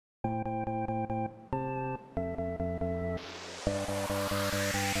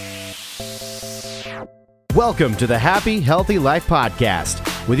Welcome to the Happy, Healthy Life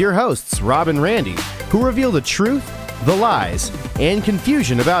Podcast with your hosts, Rob and Randy, who reveal the truth, the lies, and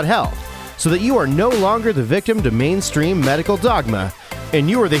confusion about health so that you are no longer the victim to mainstream medical dogma and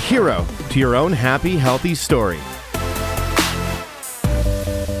you are the hero to your own happy, healthy story.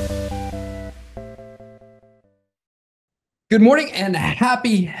 Good morning and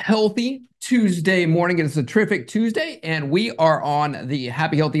happy, healthy Tuesday morning. It's a terrific Tuesday, and we are on the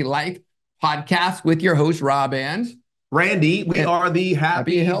Happy, Healthy Life podcast with your host, Rob and Randy. We are the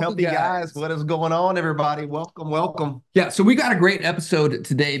happy, healthy guys. What is going on, everybody? Welcome. Yeah, so we got a great episode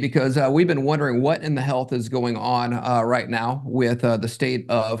today because we've been wondering what in the health is going on right now with the state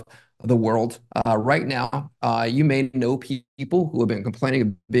of the world. Right now, you may know people who have been complaining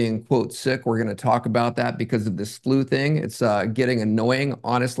of being, quote, sick. We're going to talk about that because of this flu thing. It's getting annoying,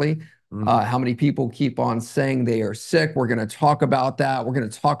 honestly. How many people keep on saying they are sick? We're going to talk about that. We're going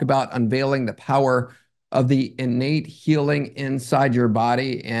to talk about unveiling the power of the innate healing inside your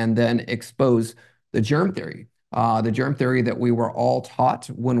body and then expose the germ theory. The germ theory that we were all taught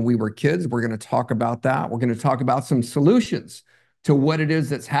when we were kids. We're going to talk about that. We're going to talk about some solutions to what it is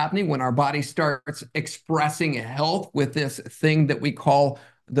that's happening when our body starts expressing health with this thing that we call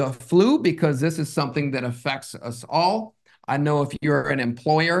the flu, because this is something that affects us all. I know if you're an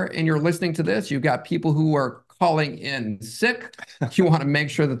employer and you're listening to this, you've got people who are calling in sick. You want to make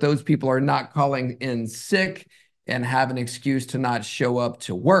sure that those people are not calling in sick and have an excuse to not show up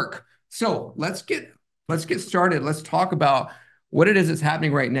to work. So let's get started. Let's talk about what it is that's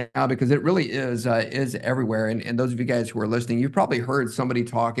happening right now, because it really is everywhere. And those of you guys who are listening, you've probably heard somebody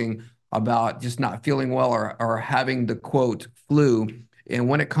talking about just not feeling well or having the, quote, flu. And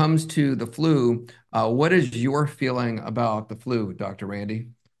when it comes to the flu, what is your feeling about the flu, Dr. Randy?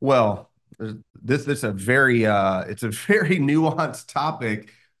 Well, this is a very it's a very nuanced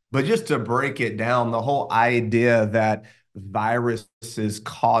topic, but just to break it down, the whole idea that viruses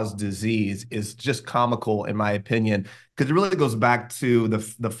cause disease is just comical, in my opinion, because it really goes back to the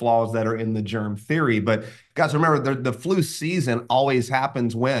flaws that are in the germ theory. But guys, remember, the flu season always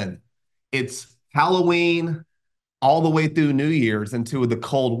happens when it's Halloween, all the way through New Year's, into the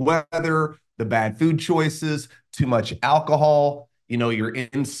cold weather, the bad food choices, too much alcohol. You know, you're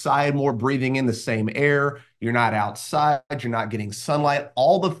inside more, breathing in the same air. You're not outside. You're not getting sunlight.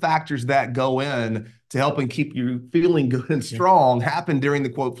 All the factors that go in to helping keep you feeling good and strong happen during the,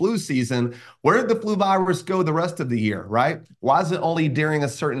 quote, flu season. Where did the flu virus go the rest of the year, right? Why is it only during a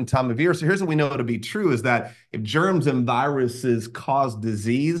certain time of year? So here's what we know to be true is that if germs and viruses cause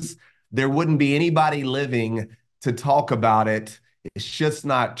disease, there wouldn't be anybody living to talk about it. It's just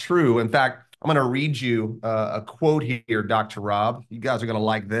not true. In fact, I'm going to read you a quote here, Dr. Rob. You guys are going to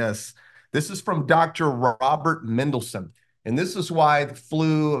like this. This is from Dr. Robert Mendelsohn. And this is why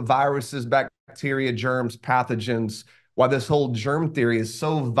flu, viruses, bacteria, germs, pathogens, why this whole germ theory is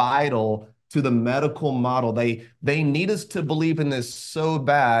so vital to the medical model. They need us to believe in this so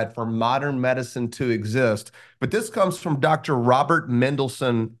bad for modern medicine to exist. But this comes from Dr. Robert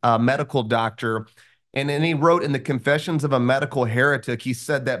Mendelsohn, a medical doctor. And then he wrote in the Confessions of a Medical Heretic, he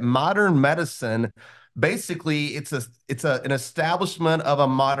said that modern medicine, basically, it's an establishment of a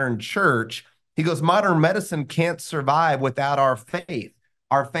modern church. He goes, modern medicine can't survive without our faith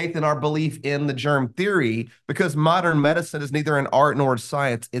and our belief in the germ theory, because modern medicine is neither an art nor a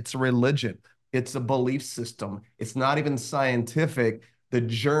science. It's a religion. It's a belief system. It's not even scientific. The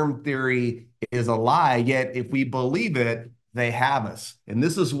germ theory is a lie, yet if we believe it, they have us. And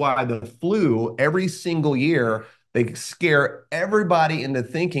this is why the flu, every single year, they scare everybody into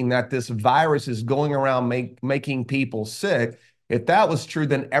thinking that this virus is going around making people sick. If that was true,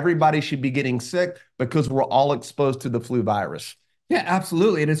 then everybody should be getting sick because we're all exposed to the flu virus. Yeah,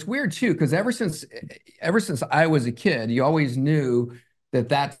 absolutely. And it's weird too, because ever since I was a kid, you always knew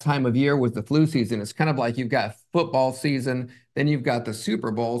that time of year was the flu season. It's kind of like you've got football season, then you've got the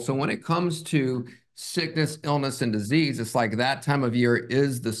Super Bowl. So when it comes to sickness, illness, and disease, it's like that time of year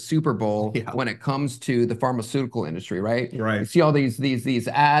is the Super Bowl when it comes to the pharmaceutical industry, right? Right. You see all these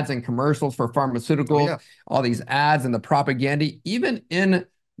ads and commercials for pharmaceuticals, all these ads and the propaganda, even in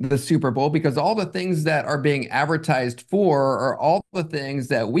the Super Bowl, because all the things that are being advertised for are all the things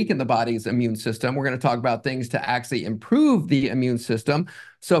that weaken the body's immune system. We're going to talk about things to actually improve the immune system.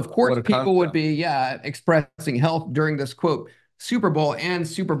 So of course, people would be, expressing health during this, quote, Super Bowl and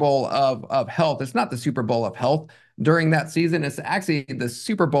Super Bowl of health. It's not the Super Bowl of health during that season. It's actually the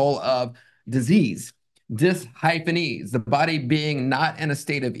Super Bowl of disease, dis-ease, the body being not in a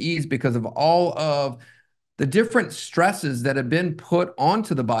state of ease because of all of the different stresses that have been put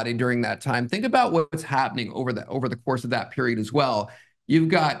onto the body during that time. Think about what's happening over the course of that period as well. You've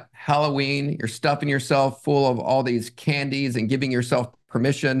got Halloween, you're stuffing yourself full of all these candies and giving yourself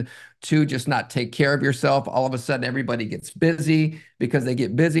permission to just not take care of yourself. All of a sudden, everybody gets busy. Because they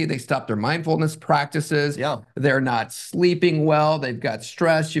get busy, they stop their mindfulness practices. Yeah. They're not sleeping well. They've got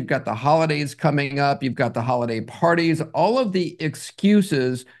stress. You've got the holidays coming up. You've got the holiday parties. All of the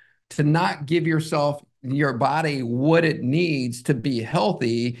excuses to not give yourself, your body, what it needs to be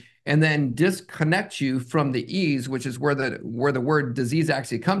healthy, and then disconnect you from the ease, which is where the word disease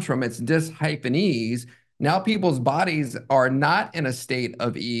actually comes from. It's dis-ease. Now people's bodies are not in a state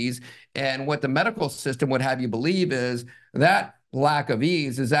of ease. And what the medical system would have you believe is that lack of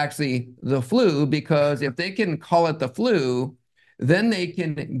ease is actually the flu, because if they can call it the flu, then they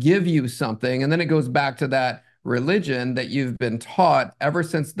can give you something. And then it goes back to that religion that you've been taught ever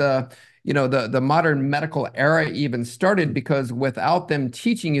since the modern medical era even started, because without them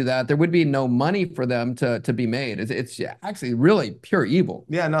teaching you that, there would be no money for them to be made. It's actually really pure evil.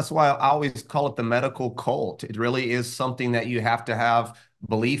 Yeah, and that's why I always call it the medical cult. It really is something that you have to have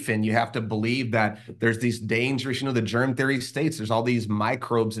belief in. You have to believe that there's these dangerous, the germ theory states there's all these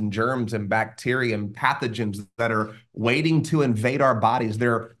microbes and germs and bacteria and pathogens that are waiting to invade our bodies.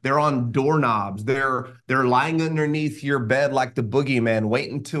 They're on doorknobs. They're lying underneath your bed like the boogeyman,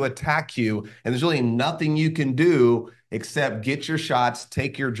 waiting to attack you. And there's really nothing you can do except get your shots,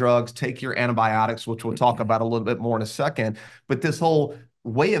 take your drugs, take your antibiotics, which we'll talk about a little bit more in a second. But this whole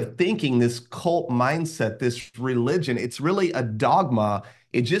way of thinking, this cult mindset, this religion, it's really a dogma.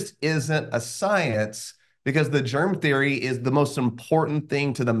 It just isn't a science, because the germ theory is the most important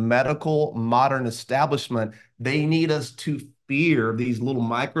thing to the medical modern establishment. They need us to fear these little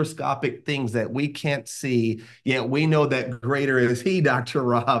microscopic things that we can't see, yet we know that greater is he, Dr.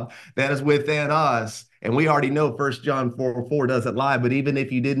 Rob, that is within us. And we already know 1 John 4:4 doesn't lie, but even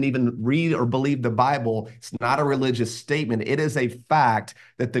if you didn't even read or believe the Bible, it's not a religious statement. It is a fact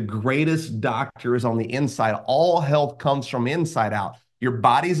that the greatest doctor is on the inside. All health comes from inside out. Your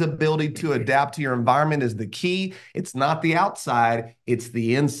body's ability to adapt to your environment is the key. It's not the outside, it's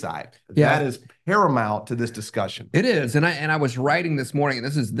the inside. Yeah. That is paramount to this discussion. It is. And I was writing this morning, and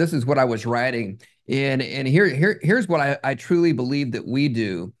this is what I was writing. And here's what I truly believe that we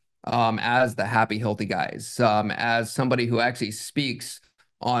do as the Happy Healthy Guys, as somebody who actually speaks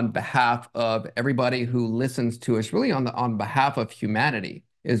on behalf of everybody who listens to us, really on behalf of humanity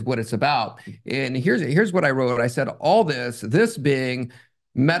is what it's about. And here's what I wrote. I said, all this being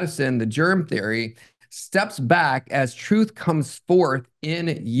medicine, the germ theory, steps back as truth comes forth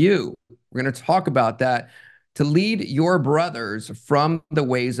in you. We're going to talk about that. To lead your brothers from the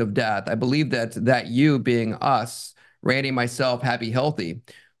ways of death. I believe that you, being us, Randy, myself, Happy Healthy,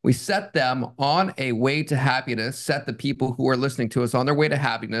 we set them on a way to happiness, set the people who are listening to us on their way to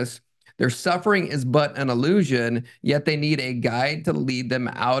happiness. Their suffering is but an illusion, yet they need a guide to lead them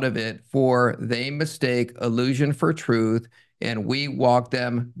out of it, for they mistake illusion for truth, and we walk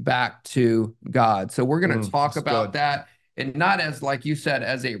them back to God. So we're going to talk about that, and not as, like you said,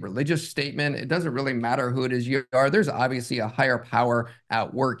 as a religious statement. It doesn't really matter who it is you are. There's obviously a higher power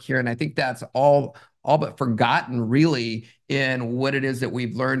at work here, and I think that's all but forgotten, really, in what it is that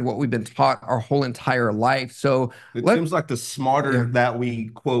we've learned, what we've been taught our whole entire life. So it seems like the smarter that we,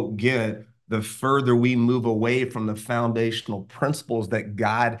 quote, get, the further we move away from the foundational principles that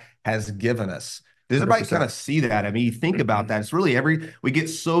God has given us. Does everybody kind of see that? I mean, you think about that. It's really we get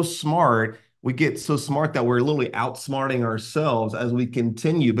so smart. We get so smart that we're literally outsmarting ourselves as we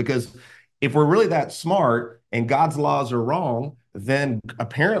continue, because if we're really that smart and God's laws are wrong, then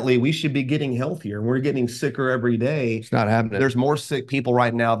apparently we should be getting healthier. We're getting sicker every day. It's not happening. There's more sick people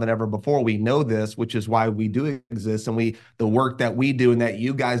right now than ever before. We know this, which is why we do exist. And the work that we do and that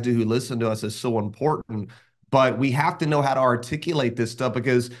you guys do who listen to us is so important. But we have to know how to articulate this stuff,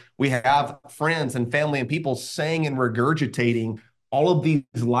 because we have friends and family and people saying and regurgitating all of these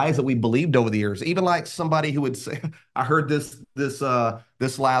lies that we believed over the years. Even like somebody who would say, I heard this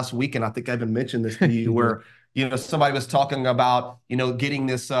last week, and I think I even mentioned this to you, where somebody was talking about, getting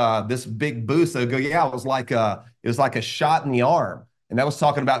this big boost. They go, yeah, it was like a shot in the arm. And that was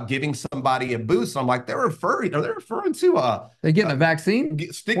talking about giving somebody a boost. I'm like, they're referring to they getting a vaccine?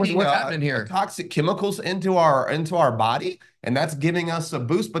 Sticking what's happening here? Toxic chemicals into our body, and that's giving us a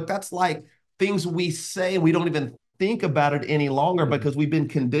boost. But that's like things we say, and we don't even think about it any longer, because we've been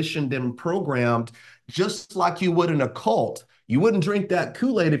conditioned and programmed, just like you would in a cult. You wouldn't drink that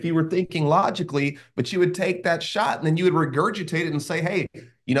Kool-Aid if you were thinking logically, but you would take that shot and then you would regurgitate it and say, hey,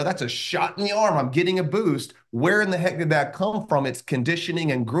 that's a shot in the arm. I'm getting a boost. Where in the heck did that come from? It's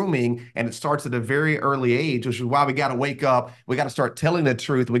conditioning and grooming, and it starts at a very early age, which is why we got to wake up. We got to start telling the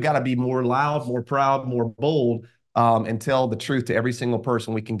truth. We got to be more loud, more proud, more bold, and tell the truth to every single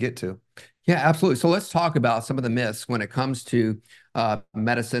person we can get to. Yeah, absolutely. So let's talk about some of the myths when it comes to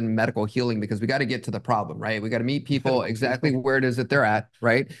medicine, medical healing, because we got to get to the problem, right? We got to meet people exactly where it is that they're at,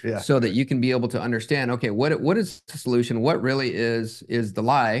 right? Yeah. So that you can be able to understand, okay, what is the solution? What really is the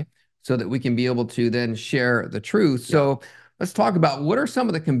lie, so that we can be able to then share the truth. Yeah. So let's talk about what are some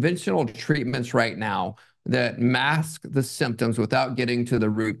of the conventional treatments right now that mask the symptoms without getting to the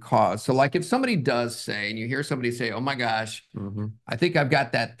root cause. So like if somebody does say, and you hear somebody say, oh my gosh, I think I've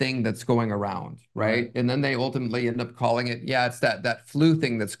got that thing that's going around, right? And then they ultimately end up calling it, yeah, it's that flu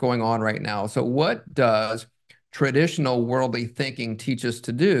thing that's going on right now. So what does traditional worldly thinking teach us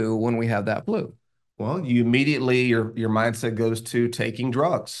to do when we have that flu? Well, you immediately, your mindset goes to taking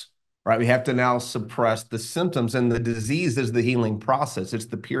drugs, right? We have to now suppress the symptoms, and the disease is the healing process. It's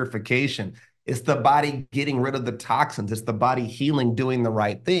the purification. It's the body getting rid of the toxins. It's the body healing, doing the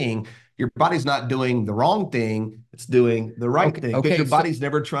right thing. Your body's not doing the wrong thing. It's doing the right thing. Because your body's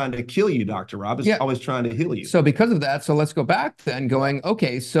never trying to kill you, Dr. Rob. It's always trying to heal you. So because of that, so let's go back then going,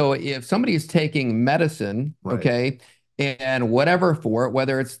 okay, so if somebody is taking medicine, okay, and whatever for it,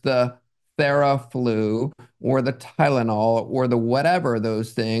 whether it's the Theraflu or the Tylenol or the whatever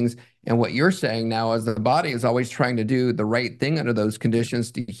those things, and what you're saying now is the body is always trying to do the right thing under those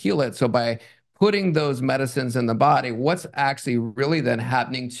conditions to heal it. So by putting those medicines in the body, what's actually really then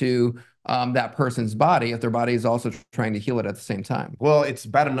happening to that person's body if their body is also trying to heal it at the same time? Well, it's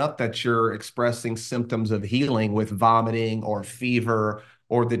bad enough that you're expressing symptoms of healing with vomiting or fever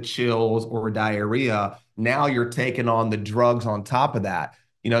or the chills or diarrhea. Now you're taking on the drugs on top of that.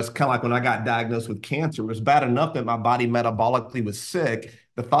 You know, it's kind of like when I got diagnosed with cancer. It was bad enough that my body metabolically was sick.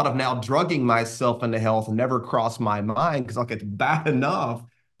 The thought of now drugging myself into health never crossed my mind, because like it's bad enough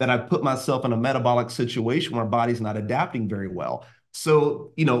that I put myself in a metabolic situation where my body's not adapting very well.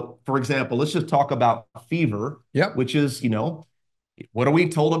 So, you know, for example, let's just talk about fever, which is, you know, what are we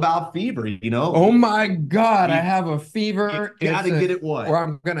told about fever? You know, oh my God, I have a fever. You got to get it what? Or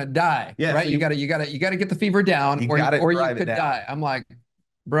I'm gonna die. Yeah, right. So you gotta get the fever down, or you could die. I'm like,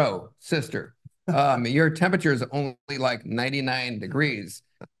 bro, sister, your temperature is only like 99 degrees.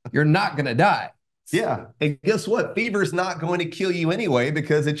 You're not gonna die. Yeah. And guess what? Fever is not going to kill you anyway,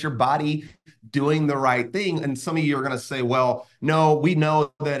 because it's your body doing the right thing. And some of you are going to say, well, no, we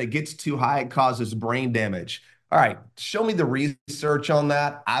know that it gets too high, it causes brain damage. All right, show me the research on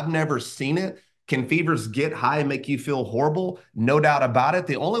that. I've never seen it. Can fevers get high and make you feel horrible? No doubt about it.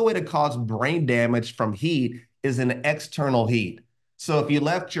 The only way to cause brain damage from heat is an external heat. So if you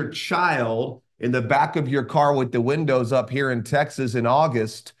left your child in the back of your car with the windows up here in Texas in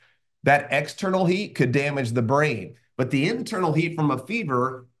August, that external heat could damage the brain. But the internal heat from a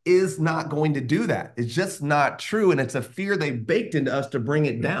fever is not going to do that. It's just not true. And it's a fear they baked into us to bring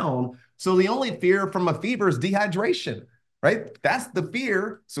it down. So the only fear from a fever is dehydration, right? That's the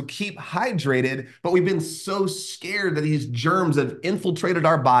fear. So keep hydrated. But we've been so scared that these germs have infiltrated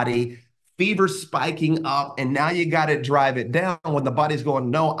our body, fever spiking up, and now you got to drive it down when the body's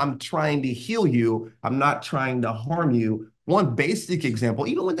going, no, I'm trying to heal you. I'm not trying to harm you. One basic example,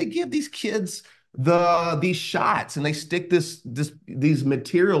 even when they give these kids these shots and they stick these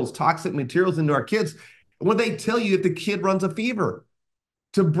materials, toxic materials into our kids, when they tell you if the kid runs a fever,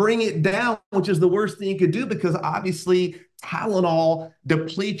 to bring it down, which is the worst thing you could do, because obviously Tylenol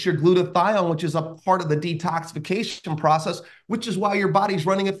depletes your glutathione, which is a part of the detoxification process, which is why your body's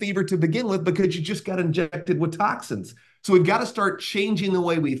running a fever to begin with, because you just got injected with toxins. So we've got to start changing the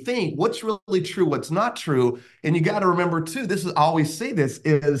way we think. What's really true, what's not true. And you got to remember too, I always say this,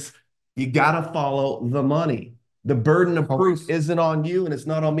 is you got to follow the money. The burden of proof isn't on you, and it's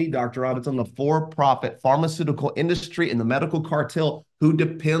not on me, Dr. Rob. It's on the for-profit pharmaceutical industry and the medical cartel, who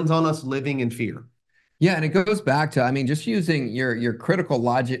depends on us living in fear. Yeah, and it goes back to, I mean, just using your critical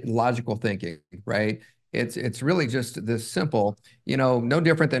logical thinking, right? It's really just this simple, you know, no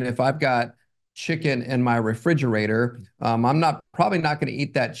different than if I've got chicken in my refrigerator. I'm probably not going to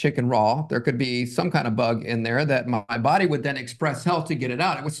eat that chicken raw. There could be some kind of bug in there that my body would then express health to get it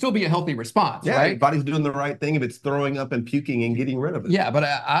out. It would still be a healthy response, right? Your body's doing the right thing if it's throwing up and puking and getting rid of it. Yeah, but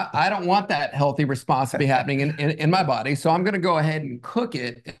I don't want that healthy response to be happening in my body. So I'm going to go ahead and cook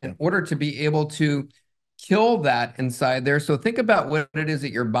it in order to be able to kill that inside there. So think about what it is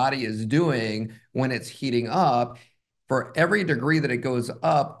that your body is doing when it's heating up. For every degree that it goes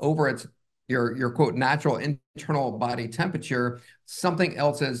up over its your quote natural internal body temperature, something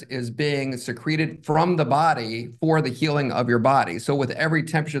else is being secreted from the body for the healing of your body. So with every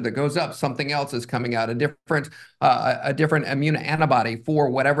temperature that goes up, something else is coming out, a different immune antibody for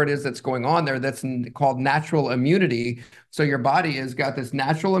whatever it is that's going on there. That's called natural immunity. So your body has got this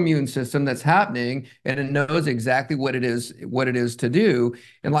natural immune system that's happening, and it knows exactly what it is to do.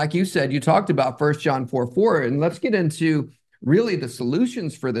 And like you said, you talked about 1 John 4:4, and let's get into really the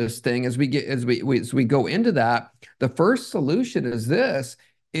solutions for this thing as we go into that. The first solution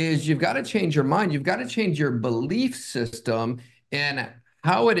is you've got to change your mind. You've got to change your belief system and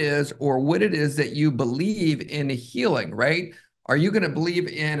how it is or what it is that you believe in healing, right? Are you going to believe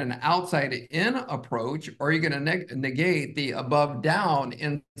in an outside-in approach, or are you going to negate the above-down,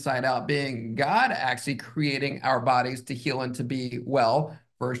 inside-out, being God actually creating our bodies to heal and to be well?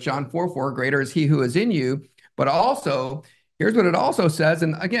 1 John 4:4, greater is he who is in you. But also, here's what it also says,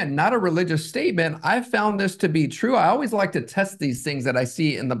 and again, not a religious statement. I found this to be true. I always like to test these things that I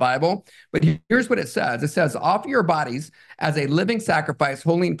see in the Bible, but here's what it says. It says, offer your bodies as a living sacrifice,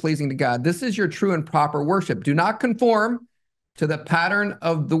 holy and pleasing to God. This is your true and proper worship. Do not conform to the pattern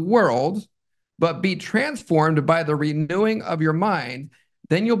of the world, but be transformed by the renewing of your mind.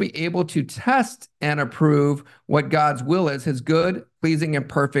 Then you'll be able to test and approve what God's will is, his good, pleasing, and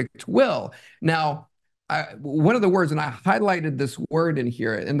perfect will. Now, one of the words, and I highlighted this word in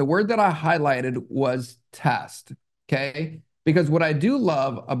here, and the word that I highlighted was test, okay? Because what I do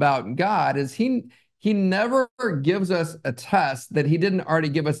love about God is he never gives us a test that he didn't already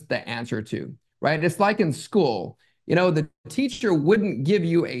give us the answer to, right? It's like in school. You know, the teacher wouldn't give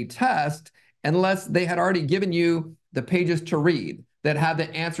you a test unless they had already given you the pages to read that have the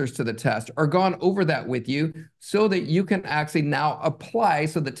answers to the test or gone over that with you so that you can actually now apply.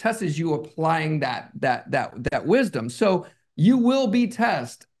 So the test is you applying that wisdom. So you will be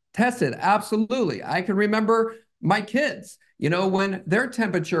tested. Absolutely. I can remember my kids, you know, when their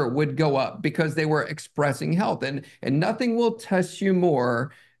temperature would go up because they were expressing health, and nothing will test you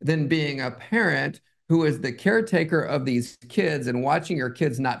more than being a parent who is the caretaker of these kids and watching your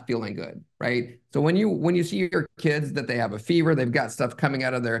kids not feeling good, right? So when you see your kids that they have a fever, they've got stuff coming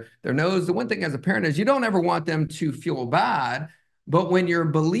out of their nose, the one thing as a parent is you don't ever want them to feel bad, but when your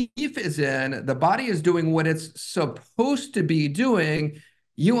belief is in the body is doing what it's supposed to be doing,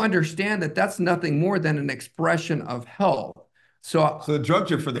 you understand that that's nothing more than an expression of health. So the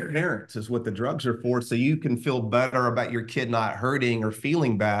drugs are for the parents is what the drugs are for, so you can feel better about your kid not hurting or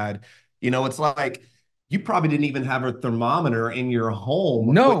feeling bad. You know, it's like, you probably didn't even have a thermometer in your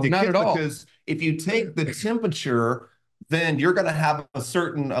home. No, not at all. Because if you take the temperature, then you're going to have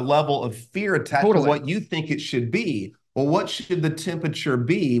a level of fear attached to what you think it should be. Well, what should the temperature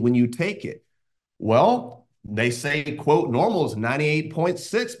be when you take it? Well, they say, quote, normal is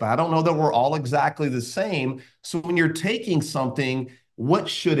 98.6, but I don't know that we're all exactly the same. So when you're taking something, what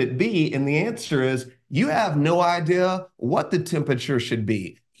should it be? And the answer is you have no idea what the temperature should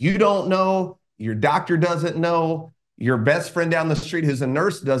be. You don't know. Your doctor doesn't know. Your best friend down the street who's a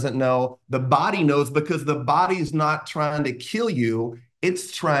nurse doesn't know. The body knows, because the body's not trying to kill you.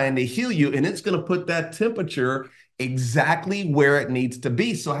 It's trying to heal you, and it's going to put that temperature exactly where it needs to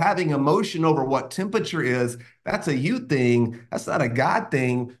be. So having emotion over what temperature is, that's a you thing. That's not a God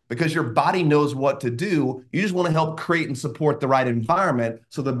thing, because your body knows what to do. You just want to help create and support the right environment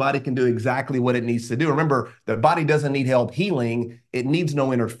so the body can do exactly what it needs to do. Remember, the body doesn't need help healing. It needs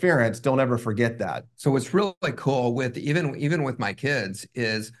no interference. Don't ever forget that. So what's really cool with even with my kids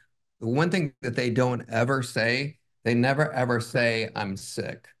is the one thing that they don't ever say. They never ever say, I'm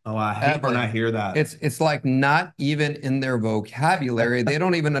sick. Oh, I hate when I hear that. It's like not even in their vocabulary. They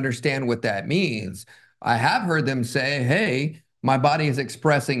don't even understand what that means. I have heard them say, hey, my body is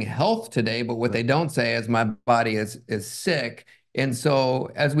expressing health today, but what they don't say is my body is sick. And so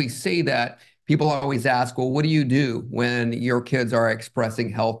as we say that, people always ask, well, what do you do when your kids are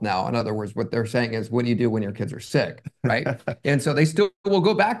expressing health now? In other words, what they're saying is, what do you do when your kids are sick, right? And so they still will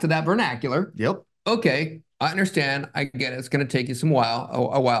go back to that vernacular. Yep. Okay, I understand. I get it. It's going to take you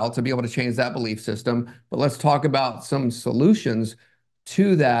a while to be able to change that belief system. But let's talk about some solutions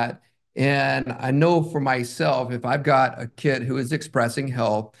to that. And I know for myself, if I've got a kid who is expressing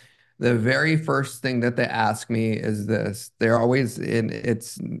health, the very first thing that they ask me is this. They're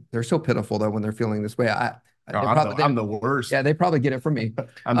so pitiful though when they're feeling this way. I'm the worst. Yeah, they probably get it from me.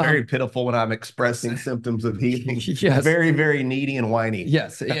 I'm very pitiful when I'm expressing symptoms of healing. Yes. Very, very needy and whiny.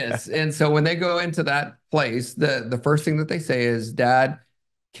 Yes, yes. And so when they go into that place, the first thing that they say is, Dad,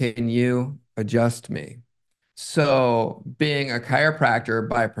 can you adjust me? So being a chiropractor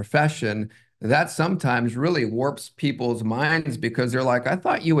by profession, that sometimes really warps people's minds because they're like, I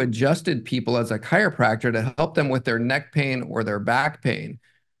thought you adjusted people as a chiropractor to help them with their neck pain or their back pain.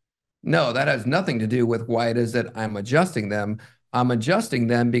 No, that has nothing to do with why it is that I'm adjusting them. I'm adjusting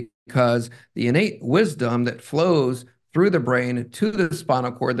them because the innate wisdom that flows through the brain to the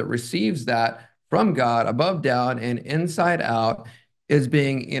spinal cord that receives that from God, above, down, and inside out, is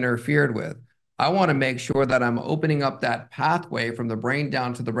being interfered with. I want to make sure that I'm opening up that pathway from the brain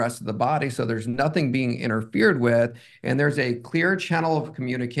down to the rest of the body so there's nothing being interfered with, and there's a clear channel of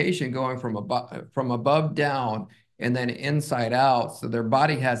communication going from above down and then inside out. So their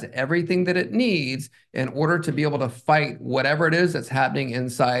body has everything that it needs in order to be able to fight whatever it is that's happening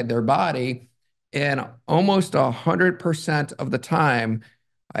inside their body. And almost 100% of the time,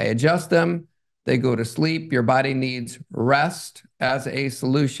 I adjust them, they go to sleep. Your body needs rest as a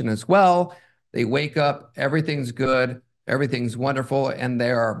solution as well. They wake up, everything's good, everything's wonderful, and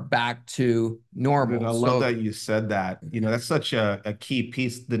they are back to normal. Dude, I love that you said that. That's such a key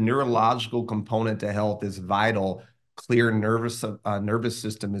piece. The neurological component to health is vital. Clear nervous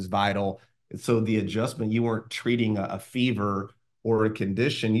system is vital. And so the adjustment, you weren't treating a fever or a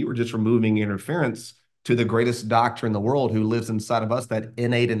condition, you were just removing interference to the greatest doctor in the world who lives inside of us, that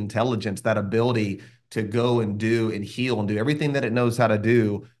innate intelligence, that ability to go and do and heal and do everything that it knows how to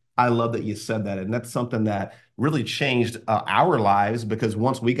do. I love that you said that. And that's something that really changed our lives, because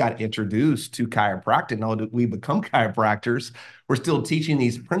once we got introduced to chiropractic, now that we become chiropractors, we're still teaching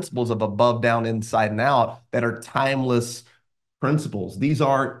these principles of above, down, inside, and out that are timeless principles. These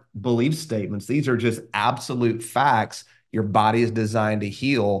aren't belief statements. These are just absolute facts. Your body is designed to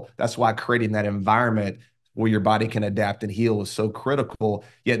heal. That's why creating that environment where your body can adapt and heal is so critical.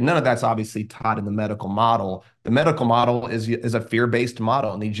 Yet none of that's obviously taught in the medical model. The medical model is a fear-based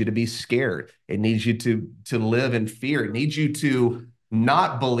model. It needs you to be scared. It needs you to live in fear. It needs you to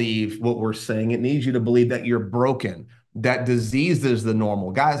not believe what we're saying. It needs you to believe that you're broken, that disease is the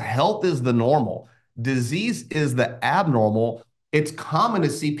normal. Guys, health is the normal. Disease is the abnormal. It's common to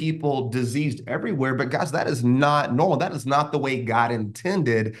see people diseased everywhere, but guys, that is not normal. That is not the way God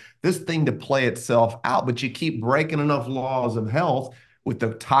intended this thing to play itself out. But you keep breaking enough laws of health with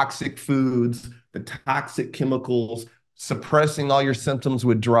the toxic foods, the toxic chemicals, suppressing all your symptoms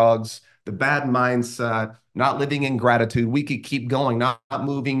with drugs, the bad mindset, not living in gratitude. We could keep going, not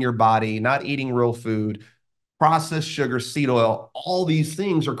moving your body, not eating real food, processed sugar, seed oil. All these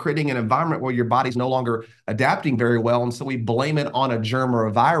things are creating an environment where your body's no longer adapting very well. And so we blame it on a germ or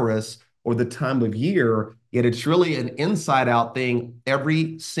a virus or the time of year, yet it's really an inside out thing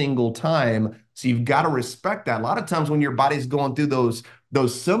every single time. So you've got to respect that. A lot of times when your body's going through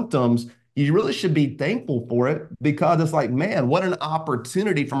those symptoms, you really should be thankful for it, because it's like, man, what an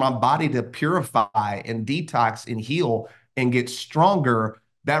opportunity for my body to purify and detox and heal and get stronger.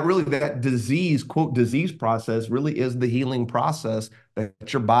 That disease, quote, disease process really is the healing process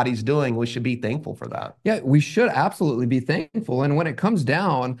that your body's doing. We should be thankful for that. Yeah, we should absolutely be thankful. And when it comes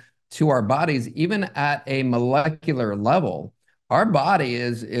down to our bodies, even at a molecular level, our body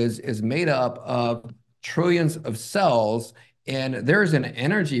is made up of trillions of cells, and there's an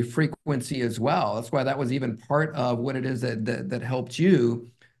energy frequency as well. That's why that was even part of what it is that helped you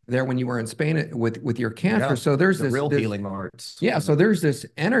there when you were in Spain with your cancer. Yeah, so there's this real healing arts. Yeah, so there's this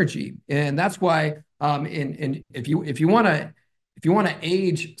energy, and that's why if you want to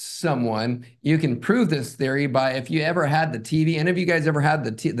age someone, you can prove this theory by, if you ever had the TV. Any of you guys ever had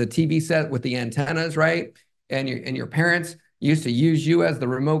the TV set with the antennas, right? And your parents used to use you as the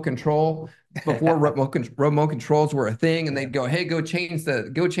remote control before remote controls were a thing, and they'd go, "Hey, go change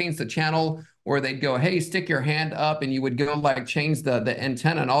the channel," or they'd go, "Hey, stick your hand up," and you would go like change the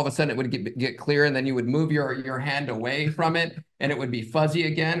antenna, and all of a sudden it would get clear, and then you would move your hand away from it, and it would be fuzzy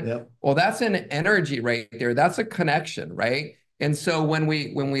again. Yep. Well, that's an energy right there. That's a connection, right? And so when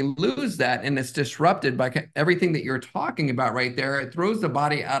we lose that and it's disrupted by everything that you're talking about right there, it throws the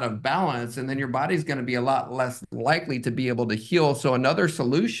body out of balance, and then your body's going to be a lot less likely to be able to heal. So another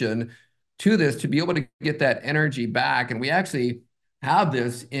solution to this, to be able to get that energy back, and we actually have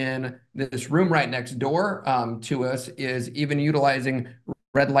this in this room right next door to us, is even utilizing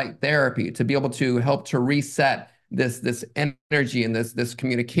red light therapy to be able to help to reset this energy and this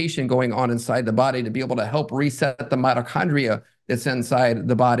communication going on inside the body, to be able to help reset the mitochondria that's inside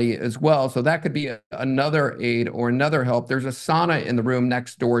the body as well. So that could be another aid or another help. There's a sauna in the room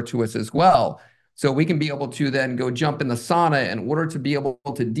next door to us as well. So we can be able to then go jump in the sauna in order to be able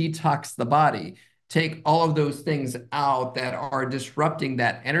to detox the body, take all of those things out that are disrupting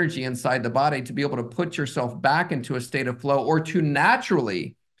that energy inside the body, to be able to put yourself back into a state of flow, or to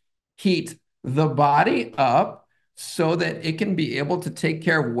naturally heat the body up so that it can be able to take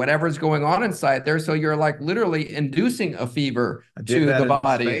care of whatever's going on inside there. So you're like literally inducing a fever I did to that the in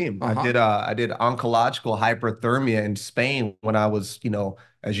body. Spain. I did oncological hyperthermia in Spain when I was,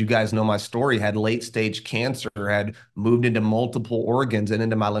 as you guys know my story, had late stage cancer, had moved into multiple organs and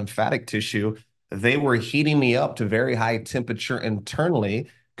into my lymphatic tissue. They were heating me up to very high temperature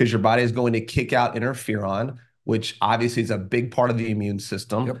internally because your body is going to kick out interferon, which obviously is a big part of the immune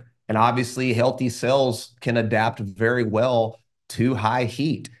system. Yep. And obviously, healthy cells can adapt very well to high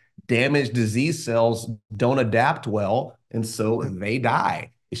heat. Damaged disease cells don't adapt well, and so they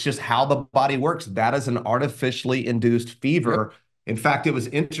die. It's just how the body works. That is an artificially induced fever. Yep. In fact, it was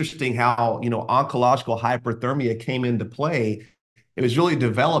interesting how, oncological hyperthermia came into play. It was really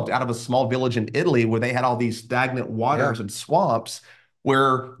developed out of a small village in Italy where they had all these stagnant waters Yeah. and swamps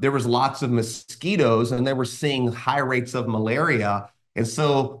where there was lots of mosquitoes and they were seeing high rates of malaria. And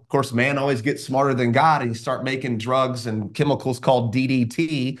so, of course, man always gets smarter than God, and you start making drugs and chemicals called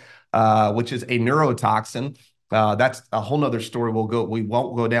DDT, which is a neurotoxin. That's a whole nother story we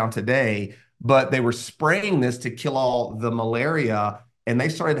won't go down today. But they were spraying this to kill all the malaria, and they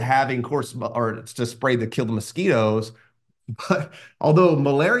started having, of course, or to spray to kill the mosquitoes. But although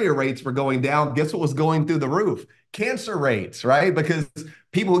malaria rates were going down, guess what was going through the roof? Cancer rates, right? Because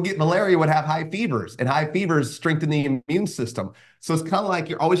people who get malaria would have high fevers, and high fevers strengthen the immune system. So it's kind of like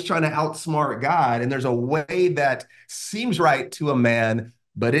you're always trying to outsmart God, and there's a way that seems right to a man,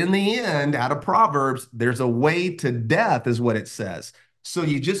 but in the end, out of Proverbs, there's a way to death, is what it says. So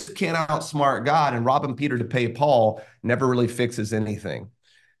you just can't outsmart God, and robbing Peter to pay Paul never really fixes anything.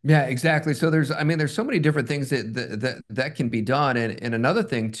 Yeah, exactly. So there's so many different things that can be done. And another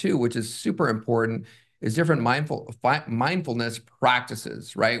thing too, which is super important, is different mindfulness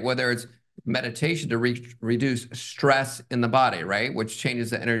practices, right? Whether it's meditation to reduce stress in the body, right? Which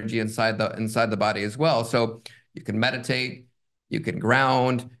changes the energy inside the body as well. So you can meditate, you can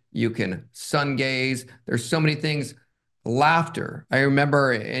ground, you can sun gaze. There's so many things. Laughter. I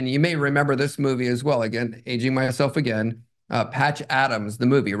remember, and you may remember this movie as well. Again, aging myself again, Patch Adams, the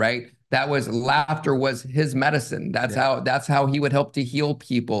movie, right? That was laughter was his medicine. That's how he would help to heal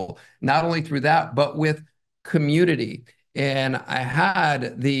people, not only through that, but with community. And I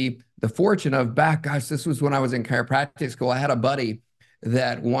had the fortune of gosh, this was when I was in chiropractic school. I had a buddy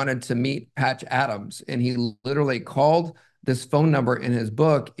that wanted to meet Patch Adams, and he literally called this phone number in his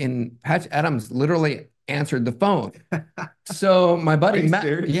book, and Patch Adams literally answered the phone. So my buddy Matt,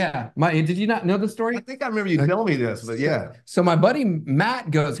 did you not know the story? I think I remember you telling me this, but yeah. So my buddy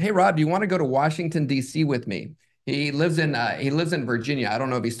Matt goes, "Hey Rob, do you want to go to Washington D.C. with me?" He lives in Virginia. I don't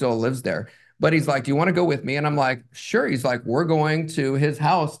know if he still lives there, but he's like, "Do you want to go with me?" And I'm like, "Sure." He's like, "We're going to his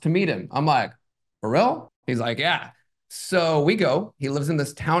house to meet him." I'm like, "For real?" He's like, "Yeah." So we go. He lives in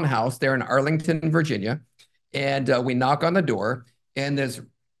this townhouse there in Arlington, Virginia, and we knock on the door, and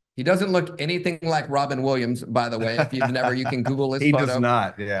he doesn't look anything like Robin Williams, by the way. If you've never, you can Google his He photo. does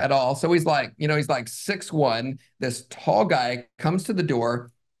not, yeah. At all. So he's like, he's like 6'1". This tall guy comes to the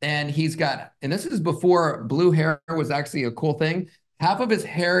door, and and this is before blue hair was actually a cool thing. Half of his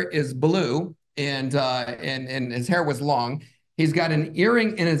hair is blue, and his hair was long. He's got an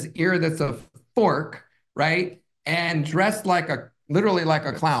earring in his ear that's a fork, right? And dressed literally like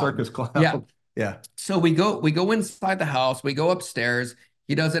a clown. Circus clown. Yeah. Yeah. So we go inside the house, we go upstairs.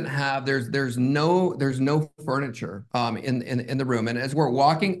 He doesn't have there's no furniture in the room. And as we're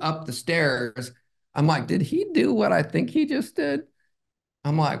walking up the stairs, I'm like, did he do what I think he just did?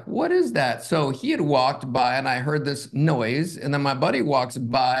 I'm like, what is that? So he had walked by and I heard this noise, and then my buddy walks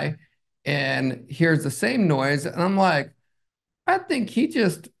by and hears the same noise, and I'm like, I think he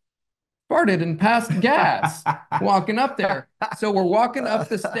just farted and passed gas walking up there. So we're walking up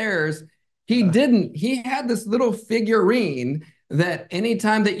the stairs. He didn't. He had this little figurine that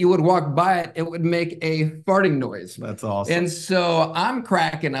anytime that you would walk by it, it would make a farting noise. That's awesome. And so I'm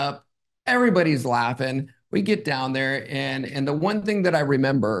cracking up. Everybody's laughing. We get down there, and the one thing that I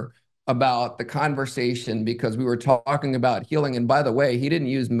remember about the conversation, because we were talking about healing, and by the way, he didn't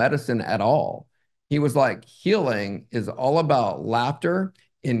use medicine at all. He was like, healing is all about laughter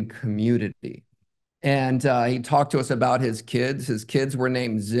in community. And he talked to us about his kids. His kids were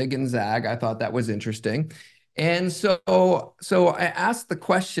named Zig and Zag. I thought that was interesting. And so I asked the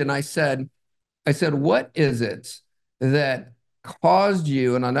question. I said, what is it that caused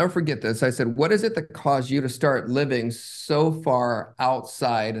you? And I'll never forget this. I said, what is it that caused you to start living so far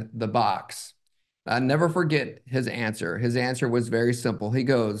outside the box? I never forget his answer. His answer was very simple. He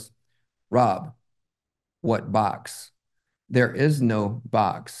goes, Rob, what box? There is no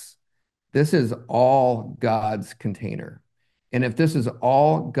box. This is all God's container. And if this is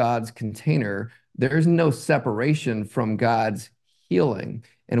all God's container, there's no separation from God's healing.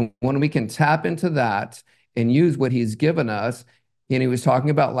 And when we can tap into that and use what he's given us, and he was talking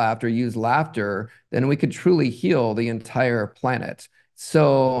about laughter, use laughter, then we could truly heal the entire planet.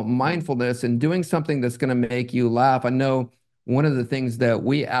 So mindfulness and doing something that's going to make you laugh. I know one of the things that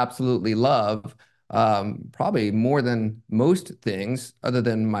we absolutely love, probably more than most things other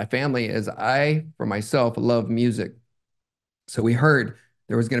than my family, is I, for myself, love music. So we heard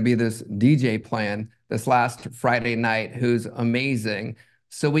there was going to be this DJ plan this last Friday night who's amazing.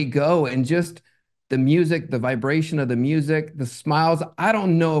 So we go and just the music, the vibration of the music, the smiles. I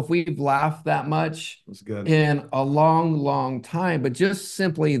don't know if we've laughed that much in a long, long time, but just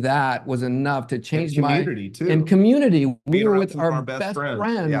simply that was enough to change my community too. In community, we were with our our best best friends.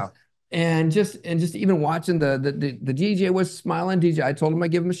 friends. Yeah. And just even watching the DJ was smiling. DJ, I told him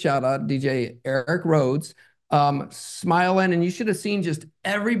I'd give him a shout out, DJ Eric Rhodes, smiling, and you should have seen just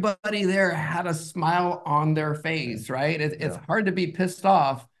everybody there had a smile on their face, right? It's hard to be pissed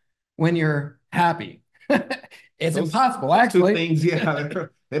off when you're happy. It's impossible, actually. Two things,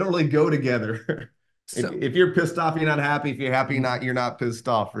 they don't really go together. So, if you're pissed off, you're not happy. If you're happy, you're not pissed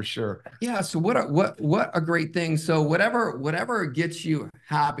off, for sure. Yeah. So what a great thing. So whatever gets you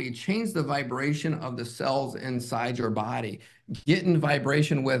happy, change the vibration of the cells inside your body. Get in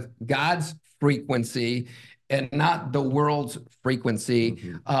vibration with God's frequency and not the world's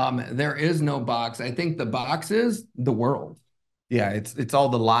frequency. There is no box. I think the box is the world. Yeah, it's all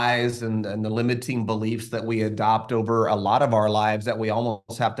the lies and the limiting beliefs that we adopt over a lot of our lives that we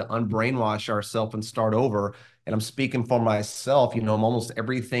almost have to unbrainwash ourselves and start over. And I'm speaking for myself, almost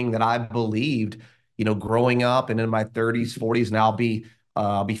everything that I believed, growing up and in my 30s, 40s, now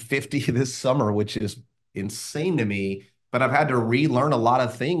I'll be 50 this summer, which is insane to me. But I've had to relearn a lot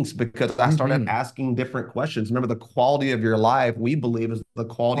of things because I started asking different questions. Remember, the quality of your life, we believe, is the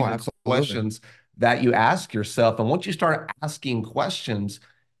quality of the questions that you ask yourself. And once you start asking questions,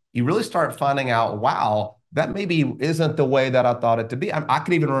 you really start finding out, wow, that maybe isn't the way that I thought it to be. I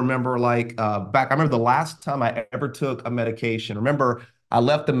can even remember I remember the last time I ever took a medication. Remember, I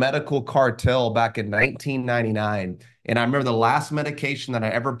left the medical cartel back in 1999. And I remember the last medication that I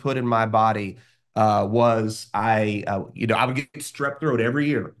ever put in my body was I would get strep throat every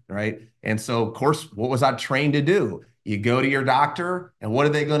year, right? And so, of course, what was I trained to do? You go to your doctor, and what are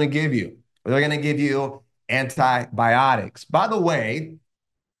they going to give you? They're going to give you antibiotics. By the way,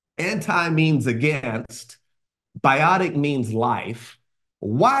 anti means against, biotic means life.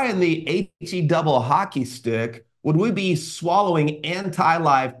 Why in the HE double hockey stick would we be swallowing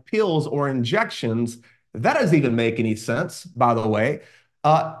anti-life pills or injections? That doesn't even make any sense, by the way.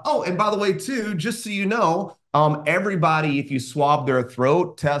 And by the way, too, just so you know, everybody, if you swab their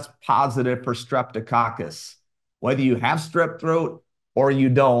throat, tests positive for streptococcus. Whether you have strep throat or you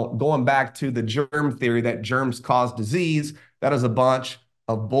don't, going back to the germ theory that germs cause disease, that is a bunch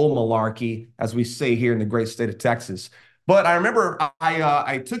of bull malarkey, as we say here in the great state of Texas. But I remember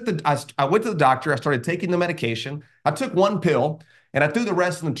I went to the doctor, I started taking the medication, I took one pill, and I threw the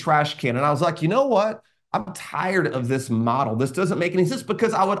rest in the trash can. And I was like, you know what? I'm tired of this model. This doesn't make any sense,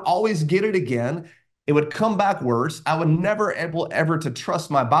 because I would always get it again. It would come back worse. I would never able ever to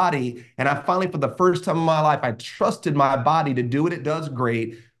trust my body. And I finally, for the first time in my life, I trusted my body to do what it does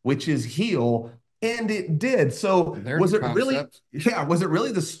great, which is heal. And it did. So was it really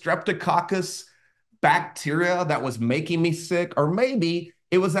the streptococcus bacteria that was making me sick? Or maybe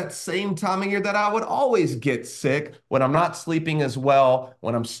it was that same time of year that I would always get sick, when I'm not sleeping as well,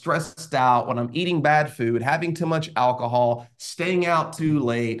 when I'm stressed out, when I'm eating bad food, having too much alcohol, staying out too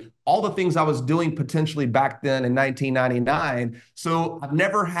late, all the things I was doing potentially back then in 1999. So I've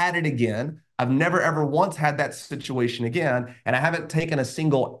never had it again. I've never ever once had that situation again. And I haven't taken a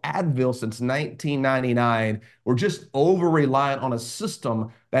single Advil since 1999. We're just over-reliant on a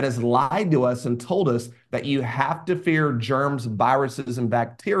system that has lied to us and told us that you have to fear germs, viruses, and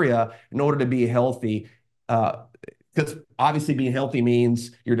bacteria in order to be healthy. Because obviously being healthy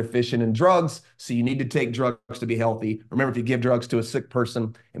means you're deficient in drugs, so you need to take drugs to be healthy. Remember, if you give drugs to a sick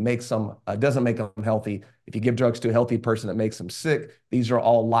person, it doesn't make them healthy. If you give drugs to a healthy person, it makes them sick. These are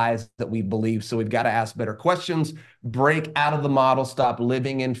all lies that we believe. So we've got to ask better questions, break out of the model, stop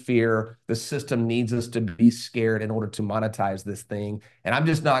living in fear. The system needs us to be scared in order to monetize this thing. And I'm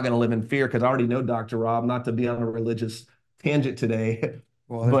just not going to live in fear, because I already know, Dr. Rob, not to be on a religious tangent today.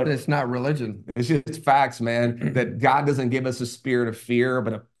 Well, but it's not religion. It's just facts, man, that God doesn't give us a spirit of fear,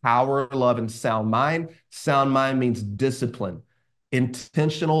 but a power, love, and sound mind. Sound mind means discipline,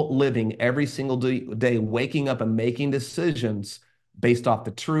 intentional living every single day, waking up and making decisions based off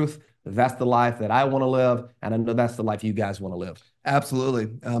the truth, that's the life that I want to live, and I know that's the life you guys want to live.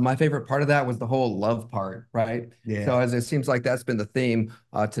 Absolutely. My favorite part of that was the whole love part, right? Yeah. So as it seems like that's been the theme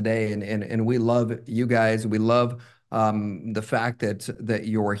today, and we love you guys. We love the fact that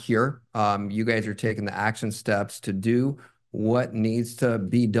you're here. You guys are taking the action steps to do what needs to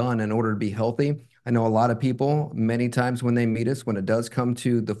be done in order to be healthy. I know a lot of people, many times when they meet us, when it does come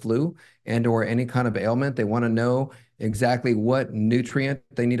to the flu and or any kind of ailment, they want to know exactly what nutrient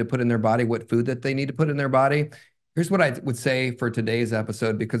they need to put in their body, what food that they need to put in their body. Here's what I would say for today's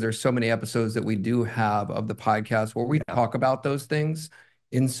episode, because there's so many episodes that we do have of the podcast where we talk about those things.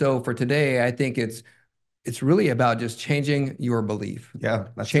 And so for today, I think it's really about just changing your belief. Yeah,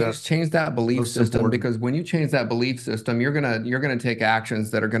 change that belief system, important. because when you change that belief system, you're gonna take actions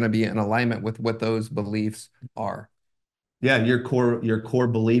that are gonna be in alignment with what those beliefs are. Yeah, your core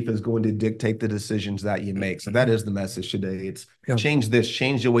belief is going to dictate the decisions that you make. So that is the message today. It's change this,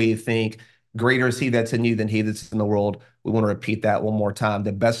 change the way you think. Greater is he that's in you than he that's in the world. We want to repeat that one more time.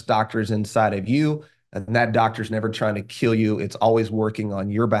 The best doctor is inside of you, and that doctor's never trying to kill you. It's always working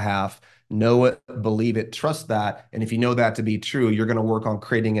on your behalf. Know it, believe it, trust that. And if you know that to be true, you're going to work on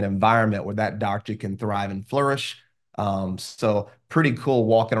creating an environment where that doctor can thrive and flourish. So pretty cool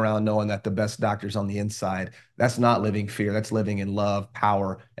walking around knowing that the best doctor's on the inside. That's not living fear. That's living in love,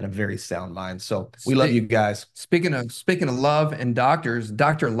 power, and a very sound mind. So we love you guys. Speaking of love and doctors,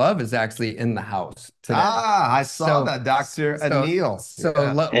 Dr. Love is actually in the house today. I saw that, Dr. Anil. So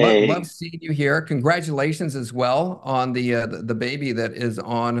love seeing you here. Congratulations as well on the baby that is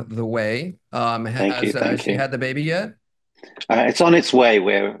on the way. Thank you. Has she had the baby yet? It's on its way.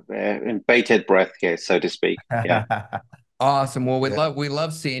 We're in bated breath here, so to speak. Yeah. Awesome. Well, we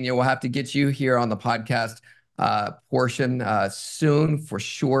love seeing you. We'll have to get you here on the podcast portion soon for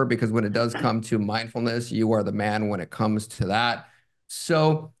sure, because when it does come to mindfulness, you are the man when it comes to that.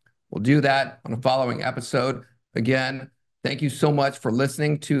 So we'll do that on a following episode. Again, thank you so much for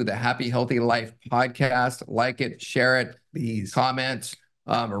listening to the Happy Healthy Life podcast. Like it, share it, Please comment,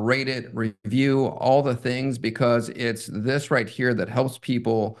 rate it, review, all the things, because it's this right here that helps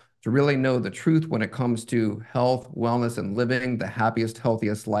people to really know the truth when it comes to health, wellness, and living the happiest,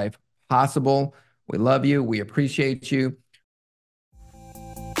 healthiest life possible. We love you. We appreciate you.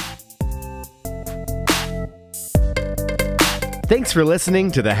 Thanks for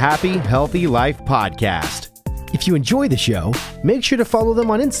listening to the Happy Healthy Life podcast. If you enjoy the show, make sure to follow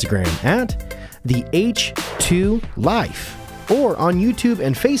them on Instagram at the H2 Life, or on YouTube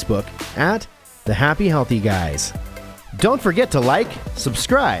and Facebook at The Happy Healthy Guys. Don't forget to like,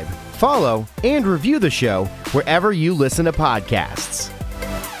 subscribe, follow, and review the show wherever you listen to podcasts.